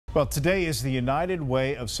Well, today is the United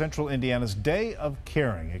Way of Central Indiana's Day of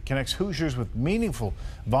Caring. It connects Hoosiers with meaningful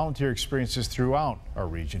volunteer experiences throughout our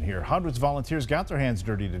region here. Hundreds of volunteers got their hands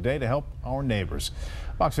dirty today to help our neighbors.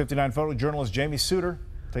 FOX59 photojournalist Jamie Suter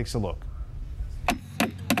takes a look.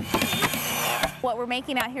 What we're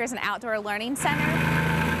making out here is an outdoor learning center.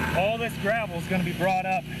 All this gravel is going to be brought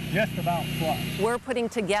up just about flush. We're putting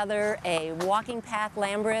together a walking path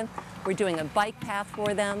labyrinth. We're doing a bike path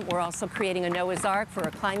for them. We're also creating a Noah's Ark for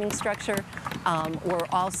a climbing structure. We're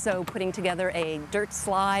also putting together a dirt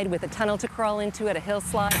slide with a tunnel to crawl into it, a hill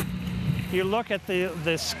slide. You look at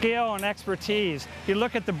the skill and expertise. You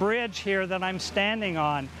look at the bridge here that I'm standing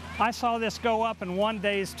on. I saw this go up in one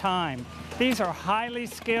day's time. These are highly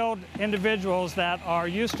skilled individuals that are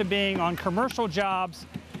used to being on commercial jobs,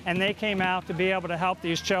 and they came out to be able to help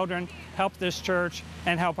these children, help this church,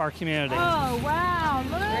 and help our community. Oh, wow,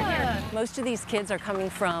 look! Most of these kids are coming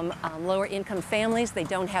from lower income families. They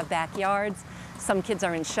don't have backyards. Some kids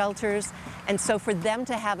are in shelters. And so for them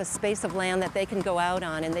to have a space of land that they can go out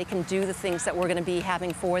on and they can do the things that we're going to be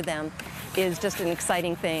having for them is just an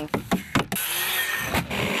exciting thing.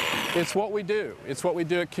 It's what we do. It's what we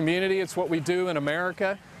do at community. It's what we do in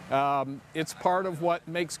America. It's part of what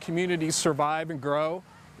makes communities survive and grow,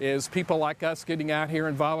 is people like us getting out here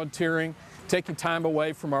and volunteering, taking time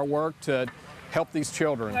away from our work to help these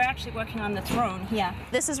children. We're actually working on the throne, yeah.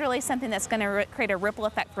 This is really something that's going to create a ripple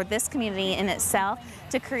effect for this community in itself,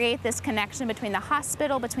 to create this connection between the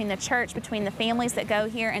hospital, between the church, between the families that go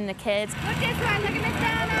here and the kids. Look this one, look at Miss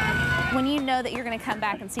Donna! When you know that you're going to come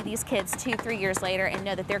back and see these kids 2-3 years later and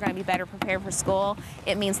know that they're going to be better prepared for school,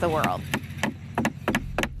 it means the world.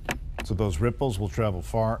 So those ripples will travel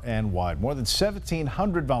far and wide. More than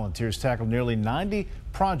 1,700 volunteers tackled nearly 90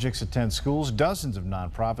 projects at 10 schools, dozens of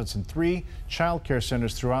nonprofits, and 3 child care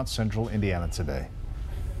centers throughout central Indiana today.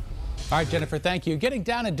 All right, Jennifer, thank you. Getting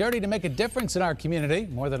down and dirty to make a difference in our community.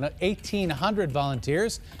 More than 1,800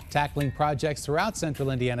 volunteers tackling projects throughout central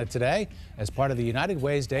Indiana today as part of the United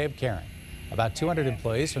Way's Day of Caring. About 200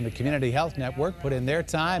 employees from the Community Health Network put in their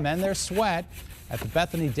time and their sweat at the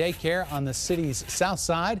Bethany Daycare on the city's south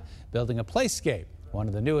side, building a playscape, one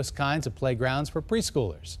of the newest kinds of playgrounds for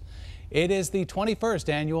preschoolers. It is the 21st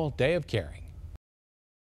annual Day of Caring.